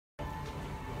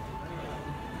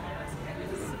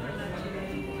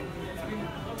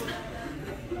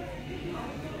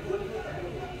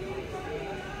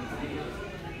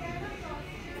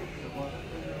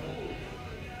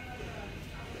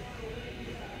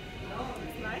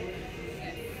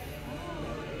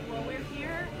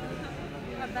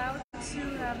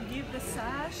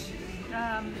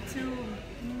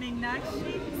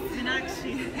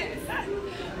Meenakshi.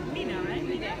 Meena, right?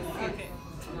 Meena. Okay.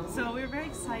 So we're very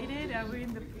excited. We're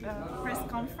in the press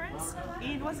conference.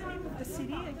 What's the name of the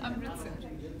city? Amritsar.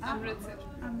 Amritsar.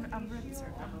 Amritsar.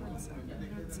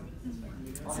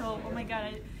 So, oh my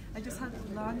God, I just had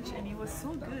lunch and it was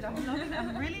so good.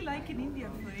 I'm really liking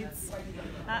Indian food.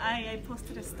 I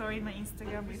posted a story on my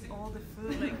Instagram with all the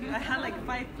food. Like I had like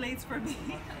 5 plates for me.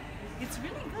 It's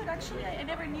really good actually. I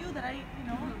never knew that I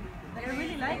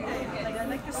really liked it. Like I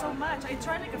liked it so much. I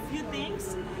tried like a few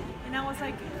things and I was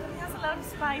like, it has a lot of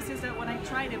spices that when I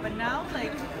tried it, but now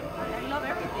like I love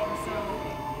everything. So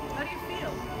how do you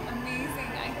feel?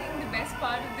 Amazing. I think the best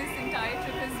part of this entire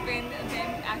trip has been them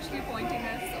actually appointing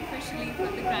us officially for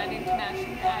the Grand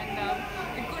International,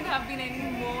 and it couldn't have been any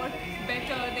more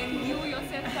better than you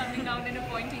yourself coming out and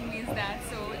appointing me as that.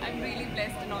 So I'm really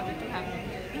blessed and honored to have them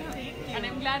here. Thank you. And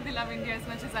I'm glad they love India as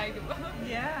much as I do.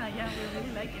 Yeah, we're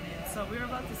really liking it. So we're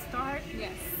about to start.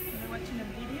 Yes. We're watching a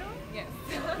video. Yes.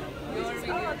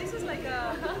 This is like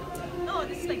a no,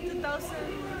 this is like 2015,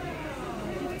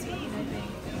 I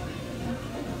think.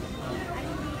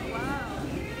 Wow.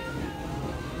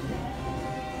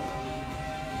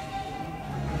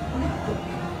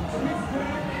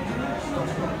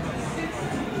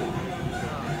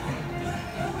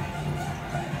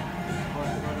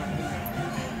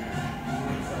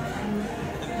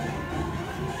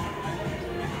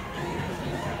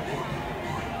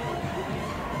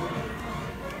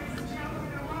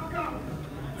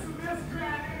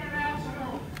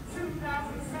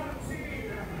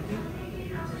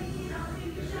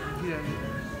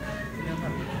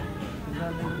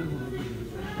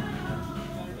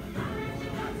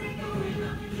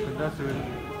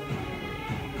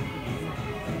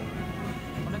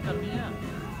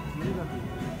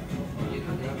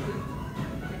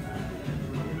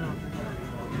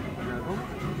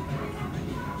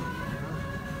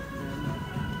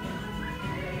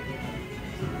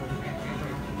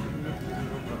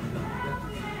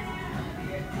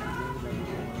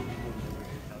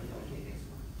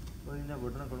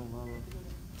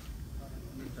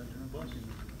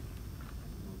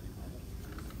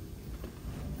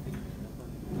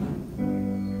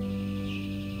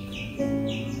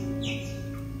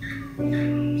 Thank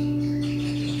you.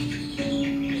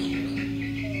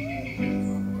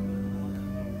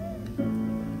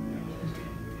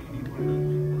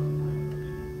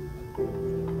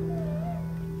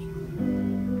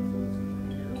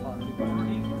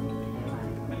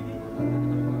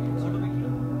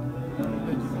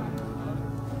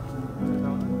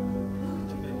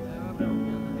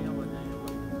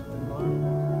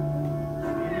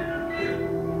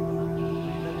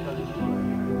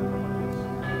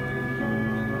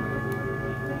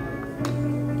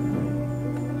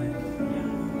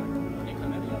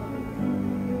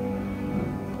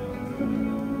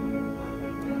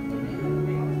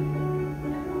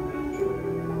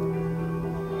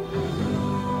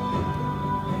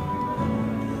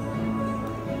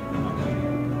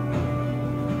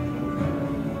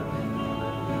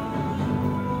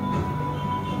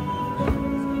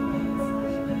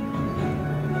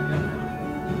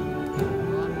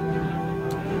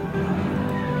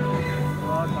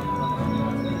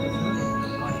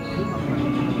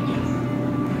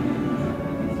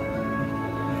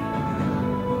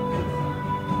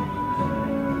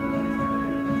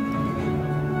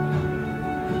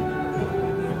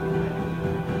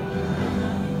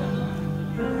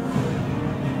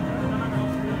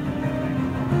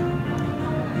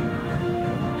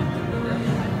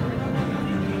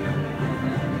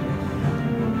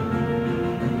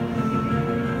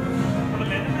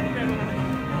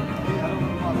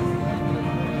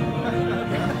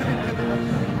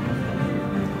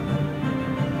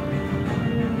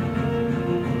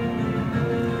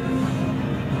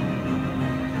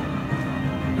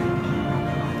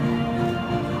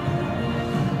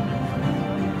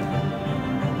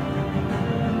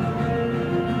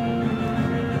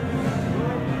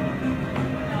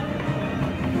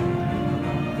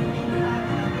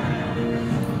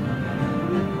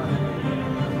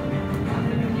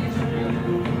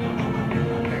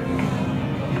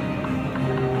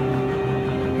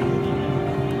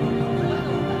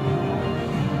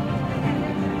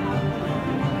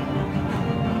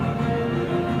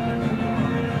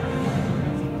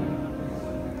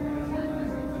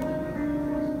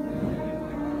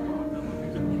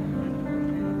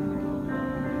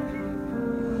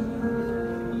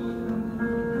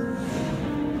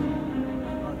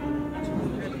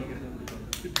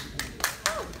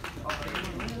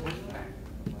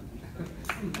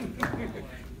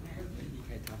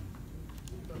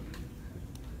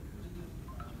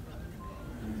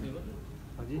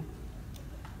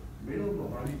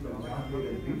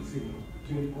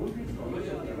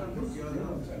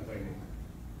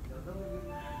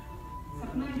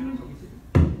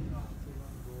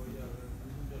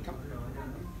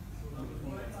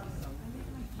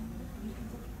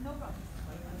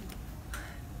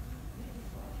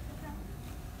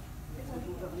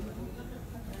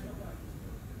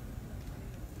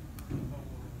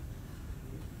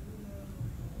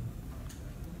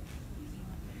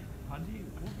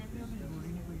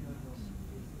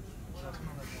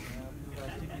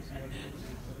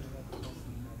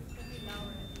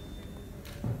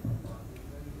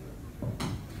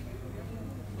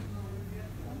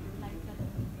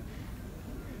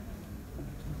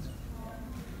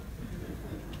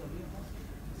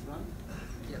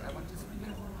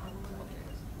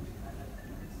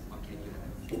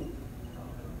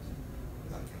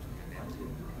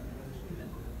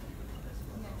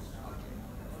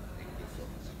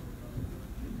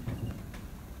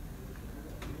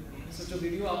 जो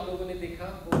video आप लोगों ने देखा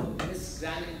वो miss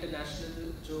grand international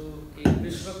जो एक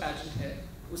विश्व pageant है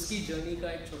उसकी जर्नी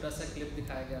का एक छोटा सा क्लिप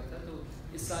दिखाया गया था। तो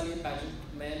इस साल ये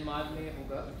पैजेंट म्यांमार में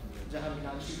होगा जहां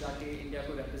मीनाक्षी जाके इंडिया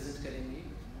को रिप्रेजेंट करेंगी।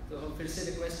 तो हम फिर से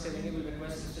रिक्वेस्ट करेंगे, will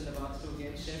request mister Nawaz to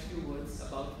again share few words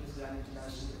about miss grand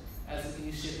international as an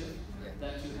initiative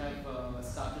that you have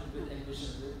started with and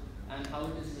vision with and how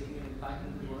it is making an impact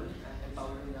in the world and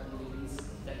empowering young ladies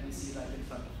that we see right in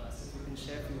front of us. If you can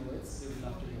share a few words, we would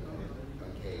love to hear it.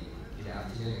 Okay, good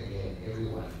afternoon again,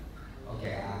 everyone.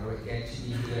 Okay, I'm very glad to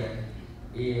be here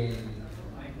in,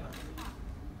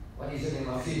 what is the name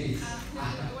of city?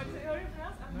 What's your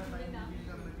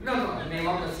Amritsar? No, the name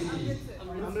of the city.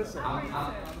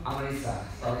 Amritsar,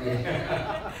 sorry.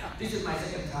 This is my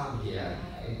second time here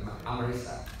in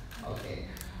Amritsar. Okay.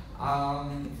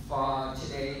 For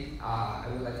today, I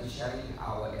would like to share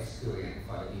our experience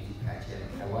for the beauty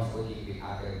pageant. I was working with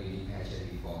other beauty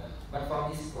pageant before, but for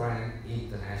this grand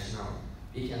international,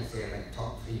 we can say like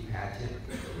top 3 pageant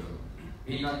in the world.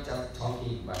 We're not just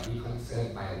talking, but we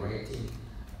concerned by rating,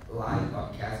 live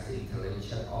broadcasting,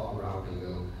 television all around the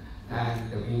world.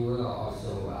 And the viewer are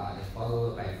also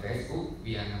followed by Facebook.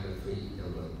 We are number 3 in the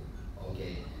world.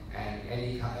 Okay, and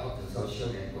any kind of the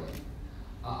social network.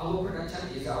 Our production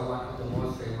is one of the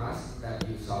most famous that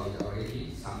you saw it already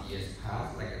some years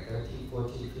past, like 13,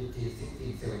 14, 15,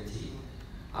 16, 17.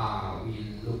 We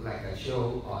look like a show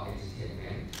or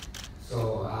entertainment. So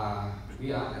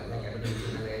we are like a new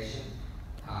generation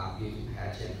beauty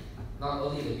pageant. Not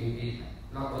only the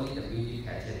beauty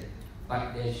pageant,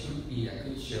 but there should be a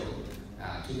good show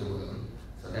to the world.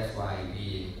 So that's why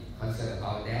we concerned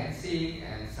about dancing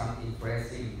and some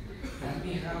impressing. And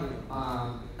we have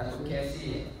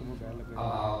advocacy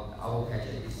about our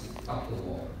pageant is up the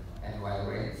wall and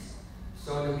violence.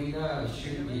 So the winner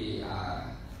should be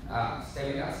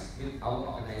stay with us with our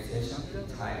organization in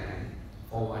Thailand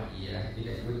for 1 year with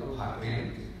a good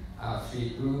apartment,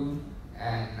 3 room,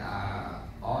 and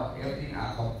all everything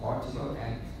are comfortable.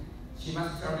 And she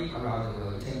must travel around the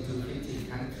world, 10 to 15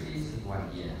 countries in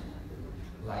 1 year.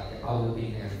 Like our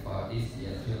winner for this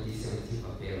year, 2017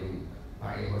 for Peru.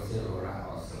 Marriot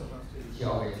also. She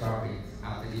always traveling.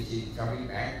 After this, she's traveling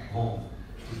back home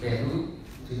to Peru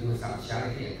to do some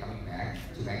charity and coming back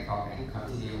to Bangkok and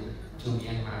continue to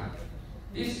Myanmar.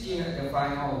 This year, the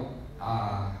final,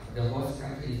 the host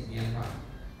country is Myanmar.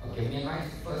 Okay, Myanmar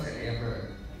is first and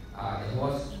ever the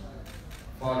host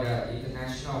for the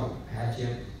international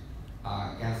pageant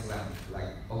Grand Slam.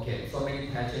 Like, okay, so many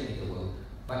pageants in the world,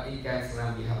 but in Grand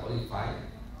Slam we have only 5.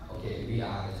 Okay, we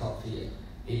are the top 3.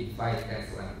 In 5 Grand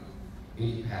Slam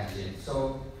beauty pageant.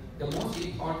 So the most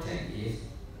important is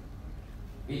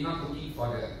we're not looking for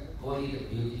only the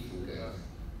beautiful girls.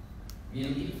 We're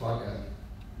looking for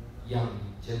the young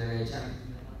generation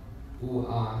who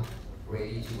are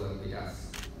ready to work with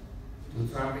us, to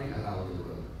travel around the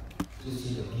world, to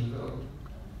see the people,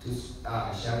 to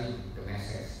sharing the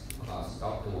message about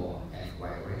stop the war and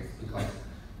violence, because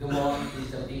the war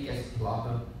is the biggest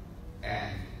problem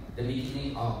and the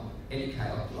beginning of any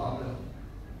kind of problem.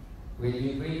 When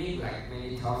we believe like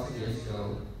many thousand years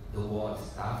ago, the war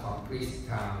started from Greece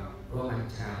town, Roman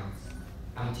towns,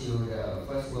 until the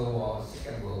First World War,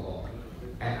 Second World War,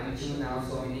 and until now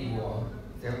so many wars,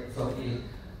 so many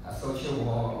social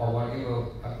war or whatever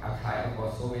a kind of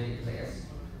war, so many places.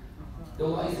 The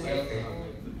war is affected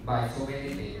by so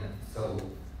many things. So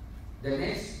the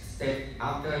next step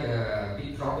after the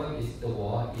big problem is the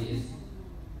war is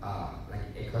like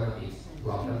economic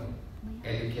problem,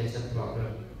 education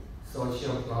problem,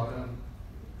 social problem,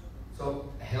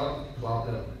 so health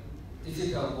problem. This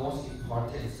is the most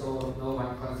important, so no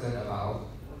one concerned about.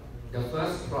 The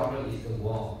first problem is the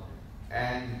war,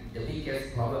 and the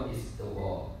biggest problem is the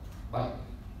war.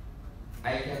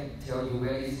 tell you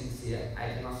very sincere,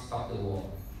 I cannot stop the war.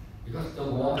 Because the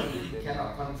war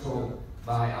cannot control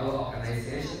by our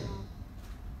organization.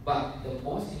 But the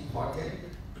most important,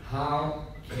 how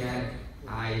can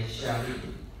I share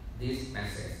this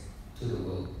message to the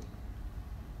world?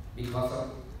 Because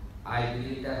I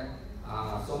believe that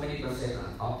so many percent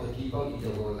of the people in the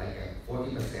world, like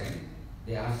 40%,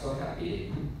 they are so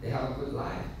happy. They have a good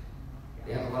life.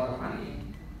 They have a lot of money.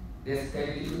 They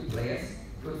stay in a good place,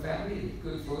 good family,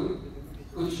 good food,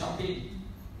 good shopping,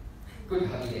 good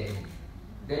holiday.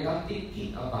 They're not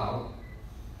thinking about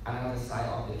another side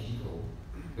of the people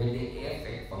when they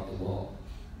affect from the war.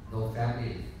 No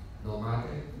family, no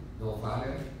mother, no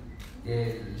father.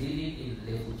 They're living in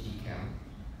refugee camp.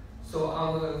 So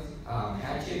our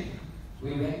pageant,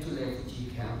 we went to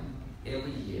refugee camp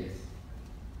every year.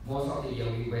 Most of the year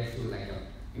we went to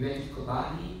we went to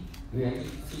Kobani, we went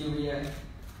to Syria,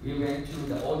 we went to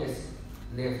the oldest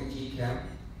refugee camp.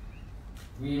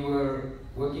 We were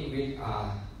working with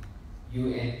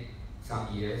UN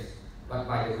some years, but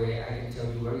by the way, I can tell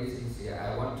you very sincere,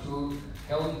 I want to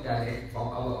help direct from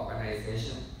our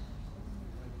organization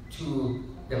to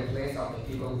the place of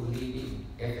the people who live in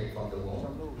effect from the war,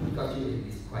 because UN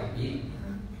is quite big,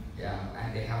 yeah,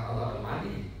 and they have a lot of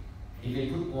money. If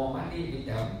we put more money with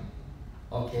them,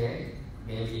 okay,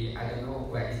 maybe I don't know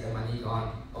where is the money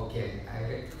gone. Okay,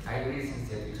 I really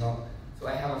sincerely talk. So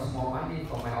I have a small money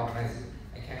from my organization.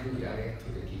 I can do direct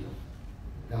to the people.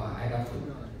 No, I don't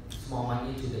put small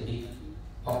money to the big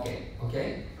pocket.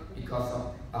 Okay, because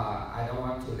of I don't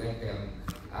want to let them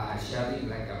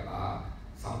sharing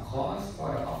some cost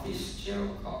for the office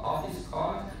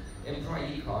cost,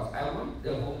 employee cost. I want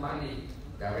the whole money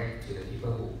direct to the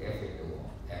people who affect the war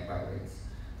and violence.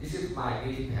 This is my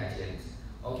beauty pageant.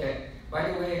 Okay.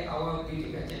 By the way, our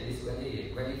beauty pageant is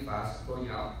very, very fast going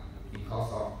up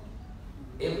because of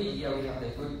every year we have the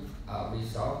good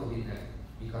result, the winner.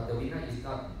 Because the winner is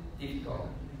not difficult.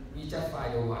 We just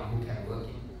find the one who can work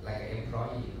like an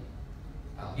employee.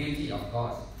 Beauty, of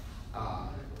course.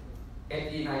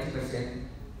 80-90%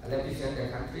 represent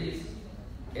the countries.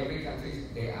 Every country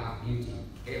they are beauty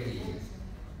every year.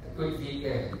 Good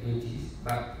female beauties,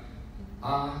 but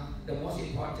the most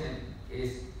important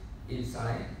is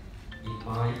inside, in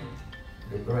mind,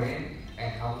 the brain,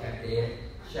 and how can they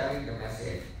sharing the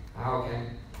message? How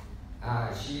can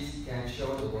she can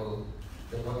show the world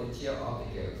the potential of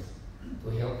the girls to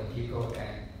help the people,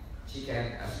 and she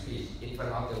can speak in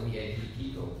front of the VIP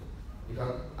people,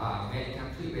 because many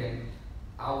countries when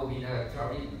our winner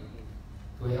traveling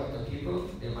to help the people,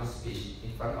 they must speak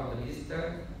in front of the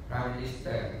minister, prime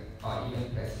minister, or even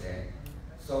president.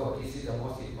 So this is the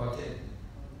most important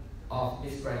of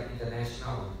Miss Grand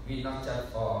International. We not just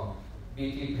for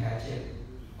beauty pageant,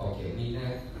 okay,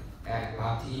 winner and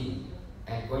party,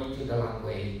 and going to the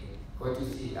runway, going to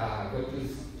see, going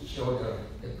to show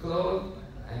the clothes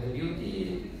and the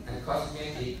beauty and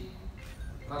cosmetic.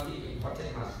 Nothing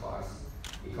important much for us,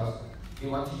 because we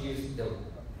want to use the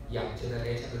young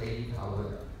generation lady power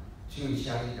to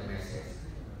sharing the message.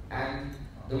 And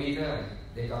the winner,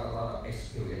 they got a lot of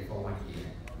experience for 1 year.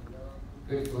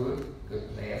 Good food,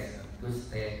 good place, good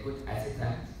stay, good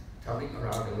assistant, traveling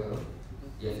around the world.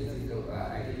 Yes, this is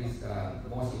I think it's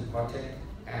most important,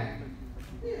 and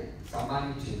some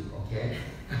money too, okay?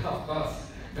 Of course.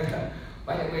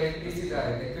 By the way, this is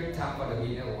the good time for the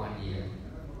winner 1 year.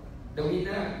 The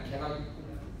winner cannot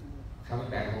come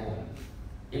back home.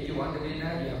 If you want the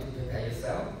winner, you have to prepare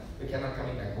yourself. You cannot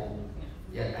coming back home.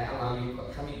 Yes, I allow you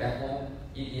coming back home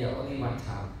in year only 1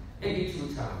 time, maybe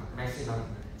 2 times maximum.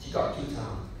 She got 2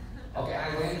 times. Okay,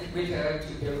 I went with her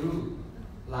to Peru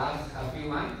last few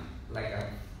months,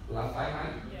 last 5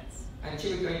 months. Yes. And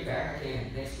she will going back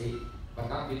again next week, but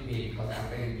not with me because I'm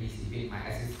very busy with my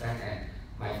assistant and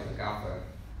my photographer.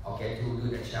 Okay, to do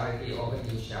the charity, open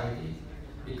new charity.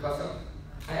 Because of,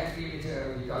 I agree with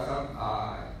her because of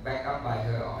backed up by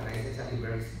her organization is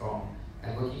very strong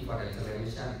and working for the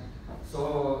television.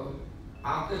 So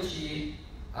after she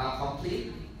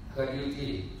complete her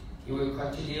duty, he will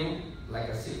continue like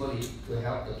a symbolic to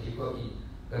help the people in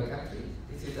the country.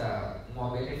 This is a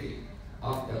more benefit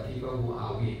of the people who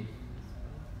are with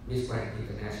Miss Grand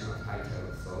International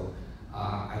title. So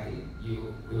I think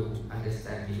you will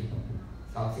understand me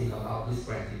something about Miss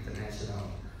Grand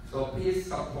International. So please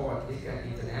support Miss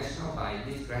Grand International by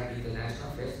Miss Grand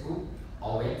International Facebook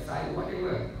or website,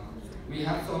 whatever. We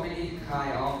have so many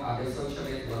kind of the social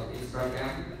network,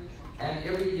 Instagram, and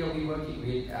every year we working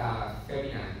with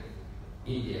Femina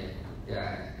India.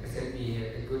 Yeah, send me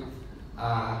a good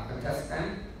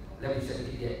contestant represent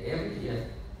India every year.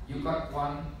 You got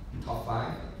one top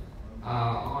 5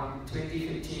 on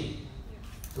 2015.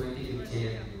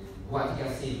 2015, Watika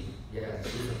Singh, yeah,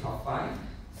 she's the top 5.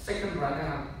 Second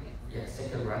runner-up, yeah,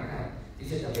 second runner-up.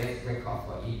 This is the best record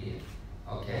for India,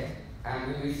 okay? And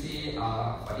we will see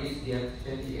for this year,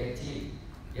 2018,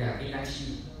 yeah,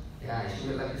 Meenakshi, yeah, she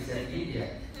will represent India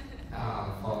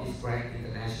for this brand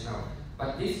international.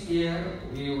 But this year,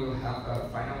 we will have a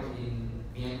final in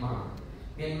Myanmar.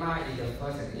 Myanmar is the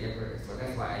first and ever, so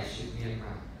that's why I choose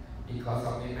Myanmar. Because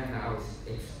of Myanmar now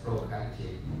is explode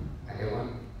country, and they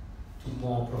want to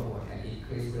more promote and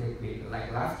increase very quick.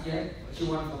 Like last year, she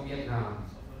won from Vietnam.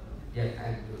 Yeah,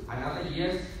 and another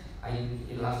year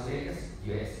in Las Vegas,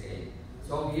 USA.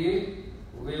 So we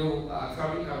will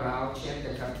traveling around, change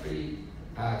the country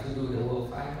to do the world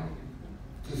final,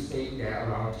 to stay there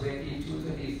around 20 to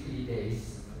 23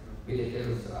 days with the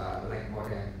girls like more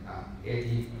than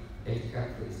 80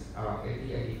 countries, around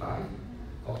 85.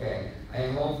 Okay, I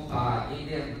hope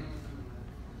Indian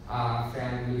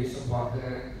fans will support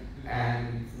her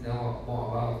and know more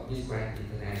about this brand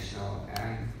international.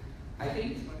 And I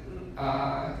think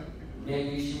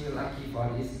maybe she will lucky for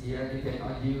this year. Depend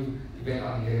on you, depend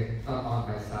on her, not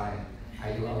on my side.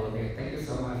 I do our best. Thank you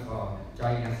so much for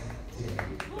joining us today.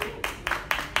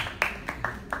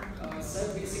 Sir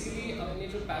basically अपने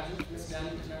जो pageant miss grand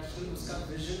international उसका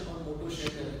vision और मोटो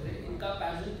share कर रहे थे. इनका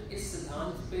pageant इस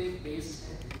सिद्धांत पे बेस्ड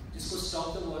है जिसको स्टॉप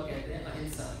द वॉर कहते हैं,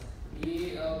 अहिंसा. ये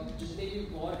जितने भी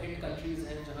वॉर हिट कंट्रीज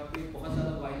हैं जहाँ पे बहुत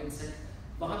ज़्यादा वायलेंस है,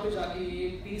 वहाँ पे जाके ये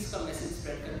पीस का मैसेज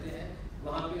स्प्रेड करते हैं.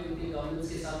 वहाँ पे उनके गवर्नमेंट्स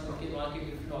के साथ मिलकर, वहाँ के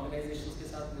डिफरेंट ऑर्गेनाइजेशंस के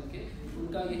साथ मिलकर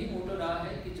उनका यही मोटो रहा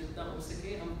है कि जितना हो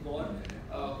सके हम वॉर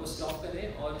को स्टॉप करें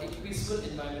और एक पीसफुल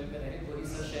इन्वायरमेंट में रहें. वही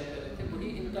सर शेयर कर रहे थे, वही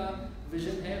इनका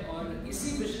विजन है और इसी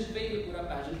विजन पे ये पूरा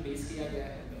पैजेंट बेस किया गया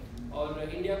है. और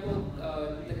इंडिया को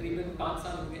तकरीबन 5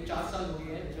 साल हो गए, 4 साल हो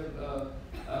गए हैं जब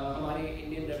हमारे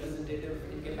इंडियन रिप्रेजेंटेटिव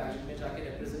इनके पैजेंट में जाके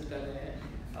रिप्रेजेंट कर रहे हैं.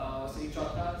 सो ये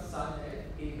 4था साल है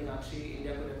कि मीनाक्षी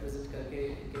इंडिया को रिप्रेजेंट करके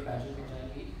इनके पैजेंट में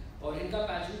जाएंगी. और इनका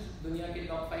पैजेंट दुनिया के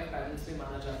टॉप 5 पैजेंट्स में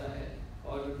माना जाता है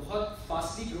और बहुत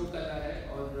फास्टली ग्रो कर रहा है.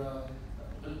 और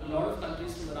a lot of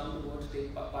countries from around the world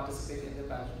participate in the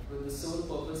pageant with the sole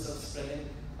purpose of spreading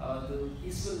the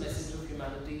peaceful message of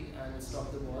humanity and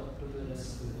stop the war to the rest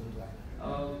of the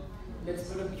world. Let's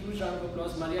put a huge round of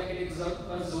applause. Maria के लिए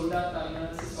जोरदार तालियां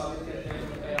से स्वागत करते हैं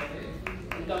यहाँ पे.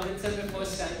 इनका अमृतसर में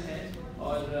फर्स्ट टाइम है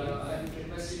और I would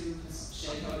request you to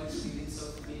share your experience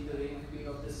of being the reigning queen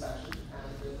of this pageant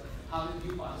and how have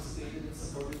you participated in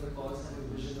supporting the cause and the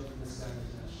vision of Miss Grand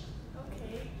International.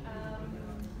 Okay.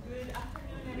 Good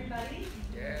afternoon, everybody.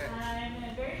 Yeah.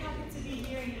 I'm very happy to be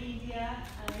here in India.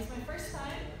 It's my first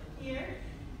time here.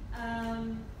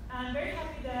 I'm very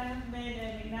happy that I have met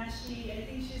Meenakshi. I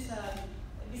think she's,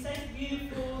 besides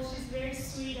beautiful, she's very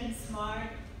sweet and smart.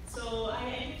 So I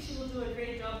think she will do a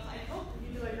great job. I hope you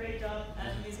do a great job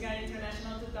at Miss Grand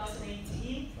International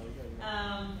 2018.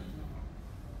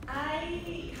 I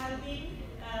have been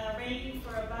reigning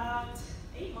for about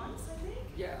 8 months, I think.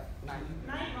 Yeah,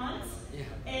 9 months. Yeah.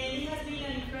 And it has been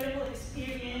an incredible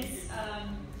experience,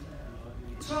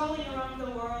 traveling around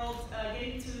the world,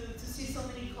 getting to see so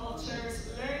many cultures,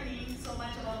 learning so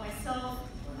much about myself,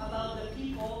 about the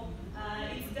people.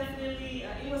 It's definitely,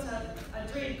 it was a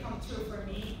dream come true for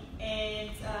me.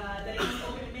 And that it has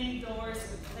opened many doors.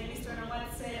 Like Mr.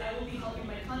 Nawat said, I will be helping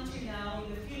my country now in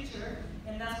the future.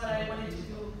 And that's what I wanted to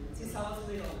do since I was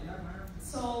little.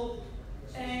 So,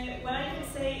 what I can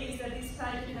say is that this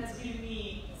pageant has given me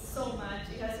so much.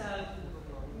 It has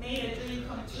made a dream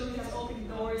come true. It has opened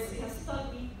doors. It has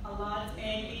taught me a lot,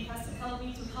 and it has helped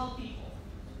me to help people,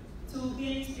 to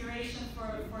be an inspiration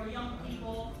for young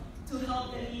people, to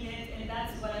help them need it, and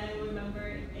that's what I will remember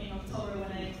in October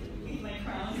when I get my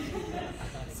crown.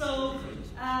 So,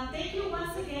 thank you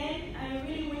once again. I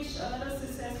really wish a lot of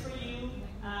success for you.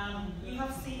 You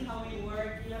have seen how we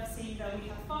work. You have seen that we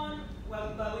have fun.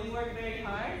 Well, but we work very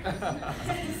hard.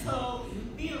 So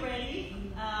be ready.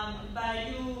 But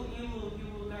you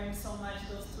will learn so much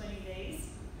those 20 days,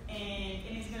 and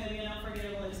it's going to be an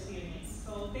unforgettable experience.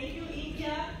 So thank you,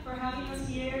 India, for having us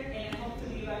here, and I hope to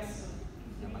be back soon.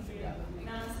 Namaste.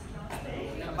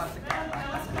 Namaste.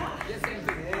 Namaste. Yes, thank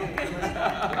you.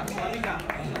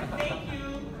 Thank you.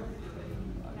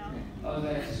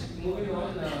 Alright, moving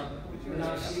on.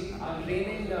 Meenakshi, our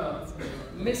reigning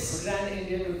Miss Grand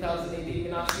India 2018,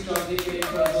 Meenakshi Chaudary के लिए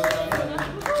थोड़ा जोरदार तालियां.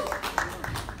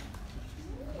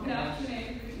 Good afternoon,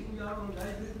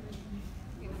 everybody.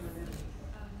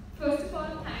 First of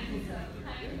all, thank you, sir.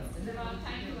 Thank you, Mr. Diva.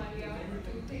 Thank you, Marriot,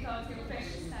 to take out your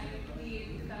precious time to be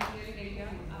able to come here in India.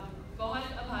 बहुत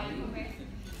आभारी हूँ मैं.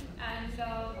 And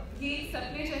ये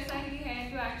सपने जैसा ही है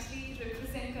to actually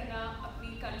represent करना अपनी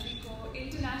country को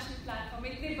international platform,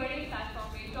 इतने बड़े platform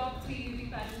में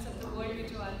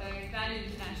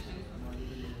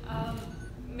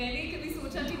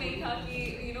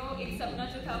सपना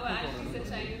जो था वो एक्चुअली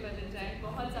सच्चाई में बदल जाए,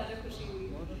 बहुत ज़्यादा खुशी हुई।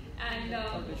 एंड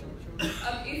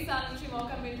अब इस साल मुझे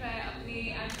मौका मिल रहा है अपनी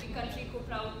एक्चुअली कंट्री को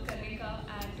प्राउड करने का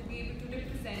and to be able to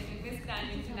represent in miss grand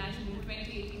international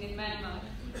 2018 in Myanmar.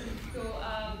 तो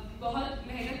बहुत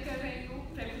मेहनत कर रही हूँ,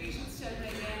 प्रेपरेशंस चल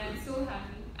रही है, I am so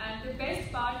happy. And the best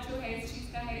part जो है इस चीज़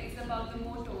का है is about the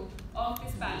motto of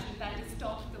this pageant, that is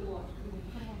stop the war.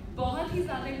 बहुत ही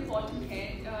ज़्यादा इम्पॉर्टेंट है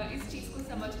इस चीज़ को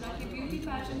समझना कि beauty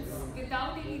pageants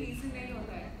without any reason नहीं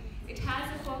होता है। It has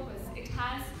a purpose,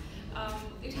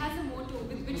 it has a motto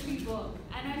with which we work,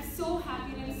 and I'm so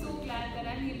happy and I'm so glad that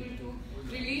I'm able to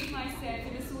relate myself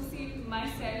and associate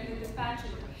myself with this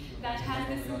pageant that has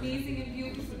this amazing and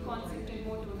beautiful concept and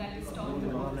motto that is stop the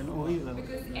war.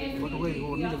 Because every day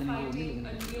we are fighting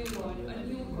a new war, a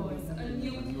new cause, a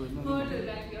new hurdle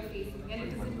that we are facing, and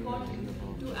it is important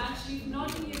to actually not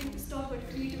be able to stop but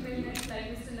create awareness, like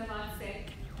Mr. Nawaz said,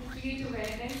 to create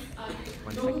awareness and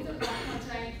लोगों तक बात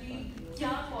पहुँचाएं कि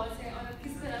क्या cause है और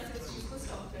किस तरह से उस चीज़ को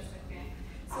stop कर सकते हैं.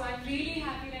 So I'm really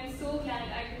happy and I'm so glad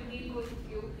I could meet both of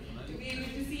you, to be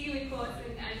able to see you in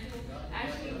person and to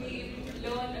actually be able to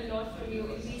learn a lot from you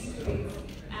in these 2 days.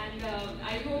 And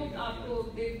I hope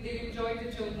they've enjoyed the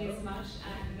journey as much,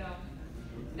 and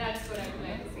that's what I would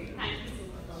like to say. Thank you so much.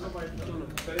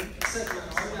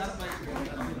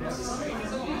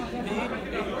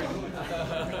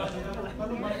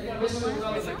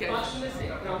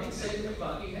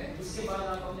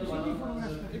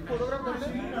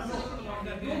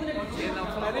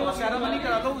 पहले वो ceremony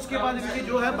करा था, उसके बाद इसकी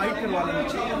जो है bite करवा लेना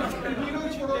चाहिए।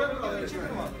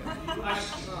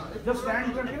 जब स्टैंड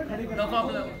करके ना खड़ी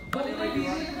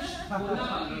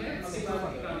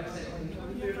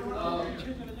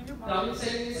ग्रामीण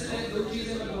सेरेमनी से 2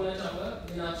 चीजें मैं बोलना चाहूँगा।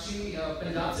 मीनाक्षी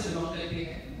पंजाब से बिलोंग करती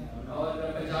हैं और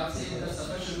पंजाब से इनका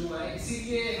सफर शुरू हुआ है,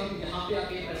 इसीलिए हम यहाँ पे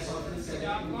आके प्रेस कॉन्फ्रेंस कर रहे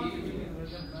हैं।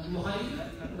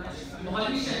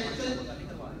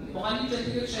 मोहाली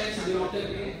चंडीगढ़ शहर से बिलोंग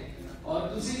करती हैं। और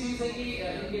दूसरी चीज़ है कि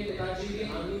इनके पिताजी भी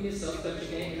आर्मी में सर्व कर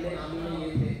चुके हैं, इंडियन आर्मी में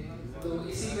ये थे, तो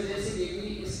इसी वजह से ये भी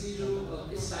इसकी जो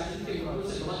इस पैजेंट के लोगों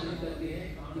से बहुत हेल्प करती है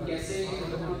कि कैसे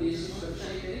हम देश की सुरक्षा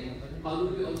करें।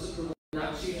 मालूम भी also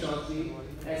Meenakshi Chaudary,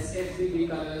 SFBB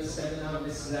colors, Femina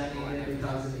Miss India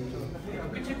 2018.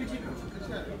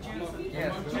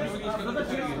 Yes.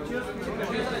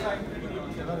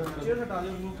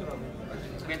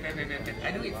 Wait.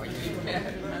 I do it for you.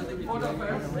 Photo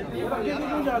first. Wait.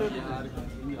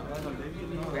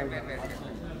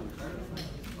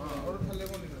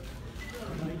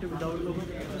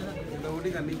 Duty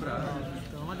करनी पड़ा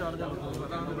कहाँ जा रहा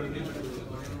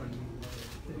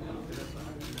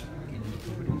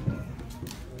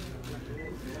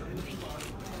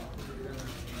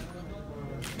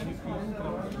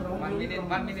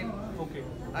One minute. ओके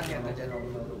आगे अंदर चलो।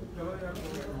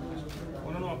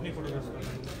 उन्होंने अपनी photograph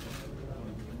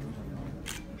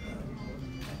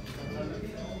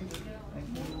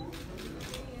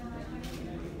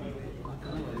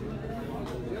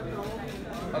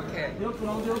Okay. No.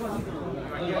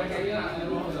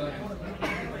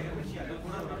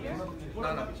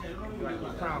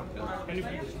 Crown. Can you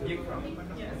please Give crown.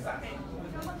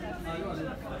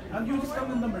 and you just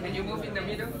come in the middle. Can you move in the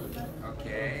middle?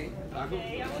 Okay.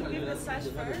 Okay, I will give the sash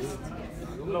first.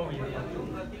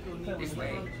 This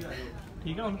way.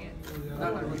 ठीक है No.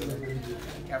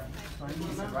 Careful.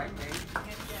 This is right way.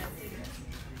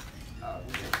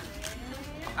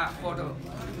 Photo.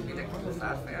 We take photo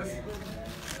start first.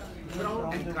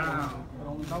 And crown.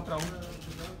 now crown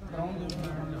Crown.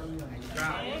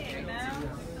 Okay, and now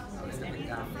A little bit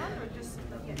down. or just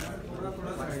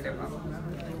One step up.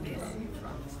 okay.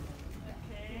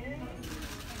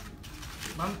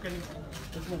 ma'am can you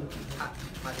Look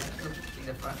in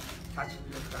the front. Touch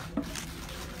the front.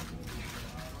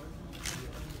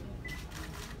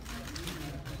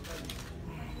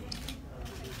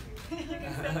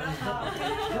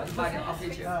 By the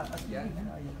official. Yeah.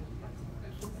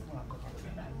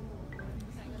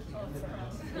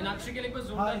 Meenakshi के लिए कोई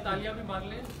जोरदार तालियां भी मार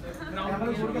लें।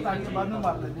 Camera छोड़ के तालियां बाद में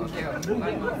मार लेते Okay.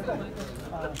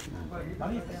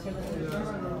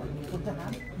 put the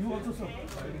hand you also sir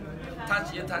Touch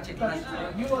it.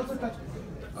 you also touch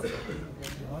Okay.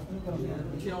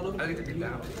 A little bit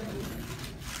down.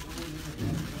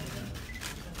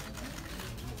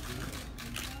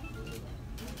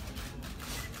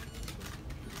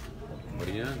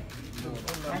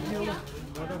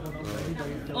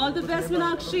 All the best,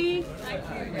 Meenakshi. Thank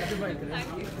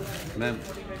you. Ma'am,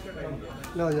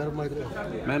 no yaar mic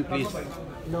ma'am, please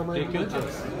no mic take your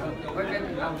chairs.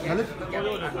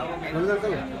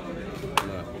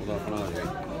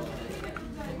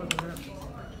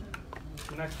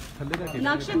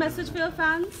 Meenakshi, message for your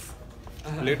fans.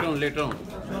 Later on. Let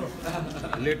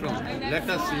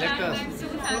us.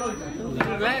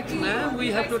 Relax, ma'am.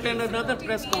 We have to attend another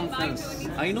press conference.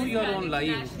 I know you are on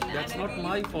live. That's not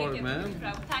my fault, ma'am.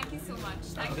 Thank you so much.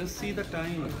 Thank you. Just see the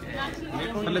time.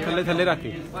 थल्ले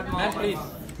रखी Ma'am, please.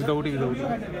 Without.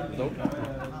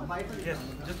 Yes,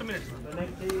 just a minute.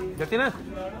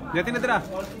 Jatin इधर आ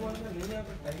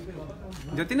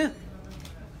जतिन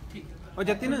ओ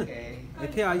जतिन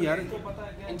इथे आ यार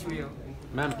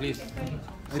Ma'am, please.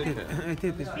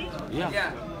 इथे Yeah.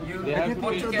 They have to be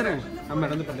उधर हम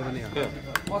madam ने पल्ले बने यार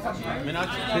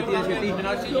Meenakshi, छेती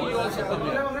Meenakshi, you also come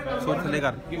here. सो थल्ले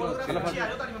कर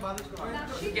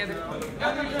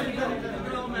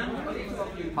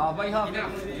हाँ भाई हाँ.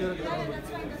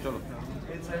 चलो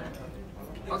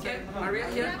Okay, Marriot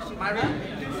here. Marriot.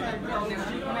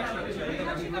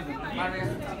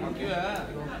 Thank you.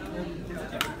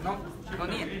 No, no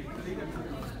need.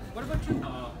 What about you?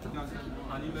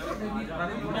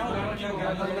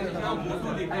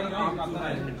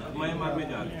 Myanmar में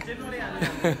जा रहे हैं।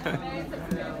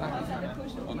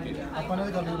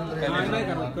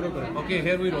 Okay,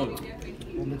 here we roll.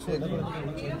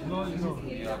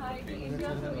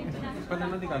 पल्ले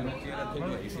ना निकाल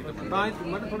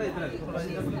मैं थोड़ा इधर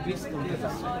Please,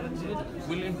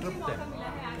 we'll interrupt them.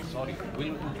 Sorry,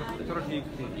 we'll interrupt them. चलो ठीक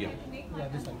Yeah.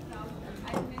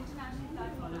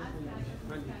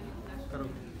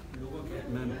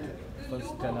 Ma'am,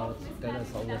 first tell us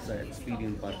how was the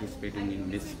experience participating in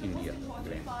Miss India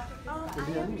Grand?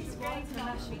 It's very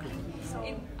international. So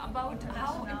About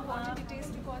how important it is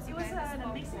to cause it was awareness an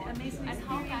about amazing and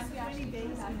how can experience. we actually 20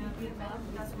 days have in it? Vietnam.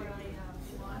 That's where I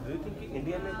Do you think कि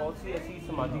India में बहुत सी ऐसी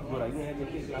सामाजिक बुराइयां हैं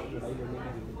जिनके खिलाफ लड़ाई लड़ने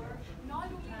की जरूरत है? Not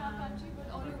only in our country but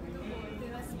all over the world,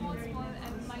 there are small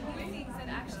and minor things that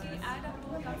actually add up to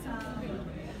become something big.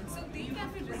 So they can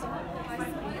be resolved by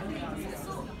small things.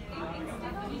 So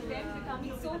instead of them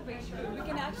becoming so big, we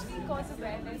can actually cause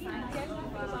awareness and tell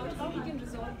people about how we can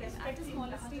resolve them at a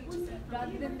smaller stage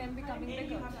rather than them becoming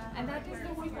bigger. And that is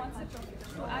the whole concept of it.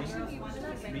 To actually be able to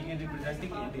prevent. Being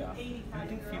representing India, do you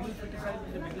think female feticide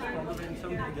is the biggest problem and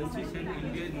some agencies said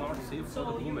India is not safe for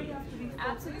the women?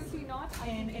 Absolutely not.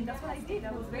 and that's what I did.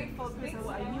 I was very focused. So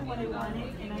I knew what I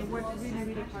wanted, and I worked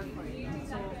really hard for it.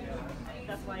 So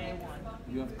that's why I won.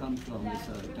 You have come to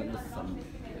Amritsar. Tell us some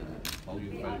how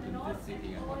you felt in this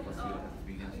city and what was your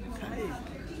experience in this city.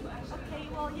 Okay,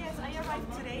 well, yes, I arrived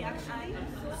today actually.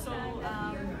 So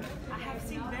I have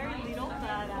seen very little,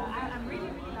 but I'm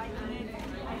really liking it.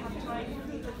 I have tried the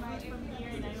food from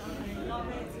here, and I love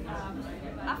it.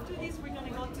 After this, we're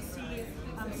gonna go to see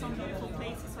some beautiful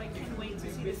places. So I can't wait to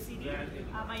see the city.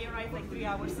 I arrived like 3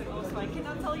 hours ago, so I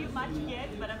cannot tell you much yet,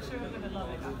 but I'm sure we're gonna love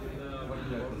it.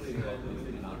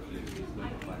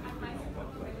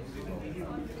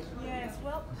 Yes,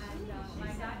 well,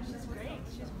 she's great.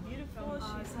 She's beautiful.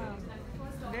 She's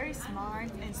very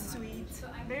smart and sweet,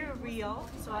 very real.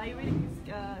 So I really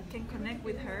can connect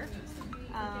with her,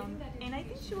 and I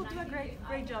think she will do a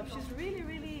great job. She's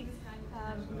really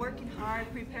working hard,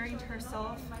 preparing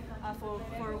herself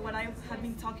for what I have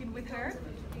been talking with her.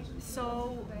 So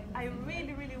I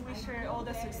really wish her all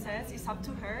the success. It's up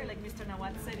to her, like Mr.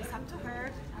 Nawat said, it's up to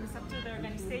her, and it's up to the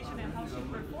organization and how she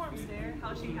performs there,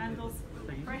 how she handles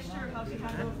pressure, how she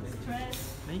handles stress.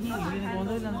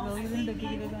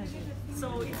 So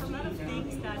it's a lot of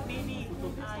things that maybe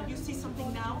you see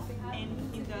something now, and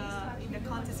in the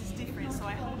contest is different. So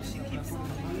I hope she keeps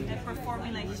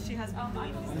performing like she has been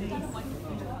doing these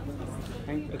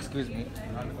days. Excuse me,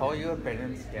 how your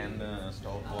parents can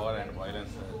stop war and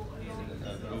violence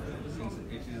since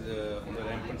it is on the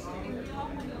rampant stage?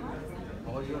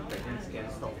 How your parents can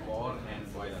stop war and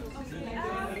violence?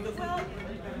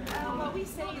 What we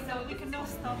say is that we cannot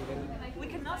stop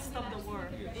the war.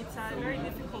 It's a very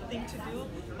difficult thing to do,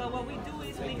 but what we do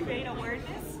is we create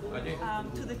awareness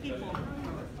to the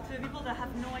people that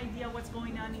have no idea what's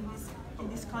going on in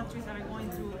these countries that are going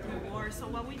through war. So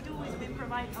what we do is we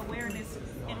provide awareness,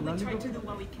 and we try to do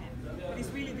what we can. But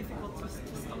it's really difficult to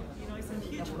stop. You know, it's a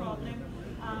huge problem.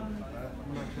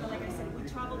 But like I said, we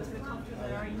travel to the countries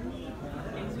that are in need,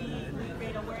 and we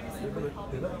create awareness and we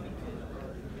help them.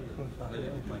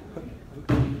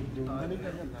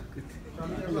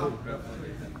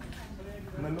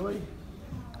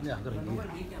 Yeah, good.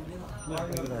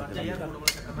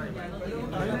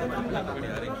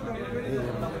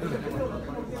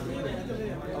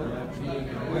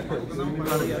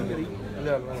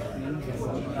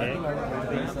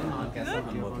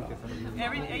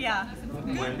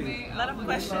 A lot of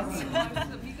questions.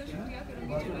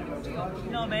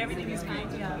 No, but everything is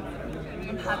great, yeah.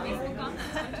 I'm happy to come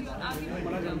to this country और आगे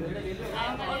बढ़ूँगा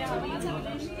और थोड़ी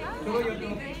challenge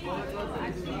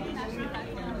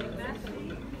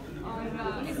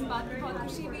और इस बात की बहुत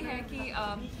खुशी भी है कि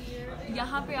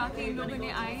यहाँ पे आके इन लोगों ने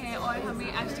आए हैं और हमें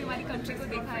एक्चुअली हमारी कंट्री को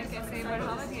देखा है कैसे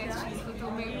बढ़ावा दिया इस चीज़ को, तो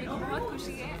मेरे को बहुत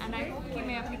खुशी है एंड आई होप कि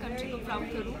मैं अपनी कंट्री को प्राउड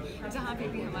करूँ जहाँ पे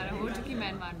भी हमारा हो, जो कि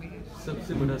म्यांमार में है।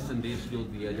 सबसे बड़ा संदेश जो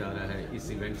दिया जा रहा है इस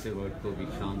इवेंट से वर्ल्ड को भी,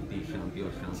 शांति शांति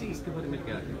और शांति, इसके बारे में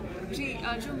क्या है? जी,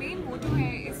 जो मेन मोटो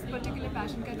है इस पर्टिकुलर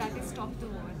पैशन का, that is stop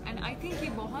the war, and I think ये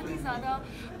बहुत ही ज़्यादा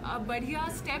बढ़िया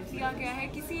स्टेप लिया गया है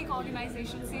किसी एक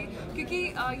ऑर्गेनाइजेशन से, क्योंकि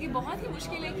ये बहुत ही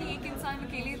मुश्किल है कि एक इंसान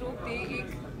अकेले रोक दे एक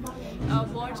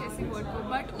वॉर जैसे वर्ड को,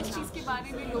 बट उस चीज़ के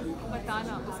बारे में लोगों को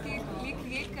बताना, उसके लिए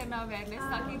क्रिएट करना अवेयरनेस,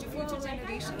 ताकि जो फ्यूचर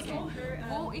जनरेशन है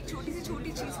वो एक छोटी से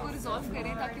छोटी चीज़ को रिजॉल्व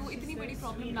करें ताकि वो इतनी बड़ी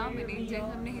प्रॉब्लम ना बने। जैसे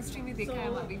हमने हिस्ट्री में देखा है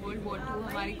हमारी World War II,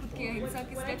 हमारी खुद की अहिंसा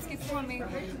के स्टेप्स के थ्रू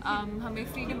हमें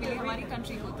फ्रीडम मिली हमारी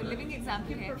कंट्री को, तो लिविंग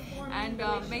एग्जाम्पल है। एंड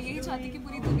मैं यही चाहती हूँ कि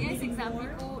पूरी दुनिया इस एग्जाम्पल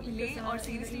को ले और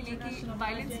सीरियसली ले कि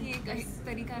वायलेंस ही एक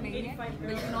तरीका नहीं है,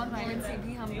 बल्कि नॉन वायलेंस से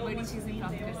भी हम बड़ी चीज़ें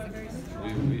प्राप्त कर सकते हैं।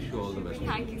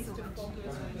 Thank you so much.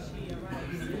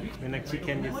 Meenakshi,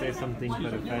 can you say something for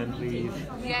the fan, please?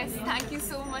 Yes, thank you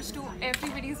so much to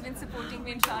everybody who's been supporting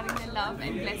me and sharing their love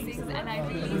and blessings, and I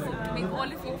really hope to make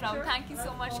all of you proud. Thank you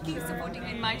so much. Keep supporting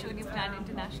me in my journey of Grand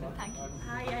International. Thank you.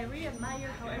 Hi, I really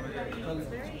admire how everybody is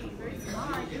very, very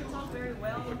smart. You talk very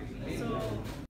well. So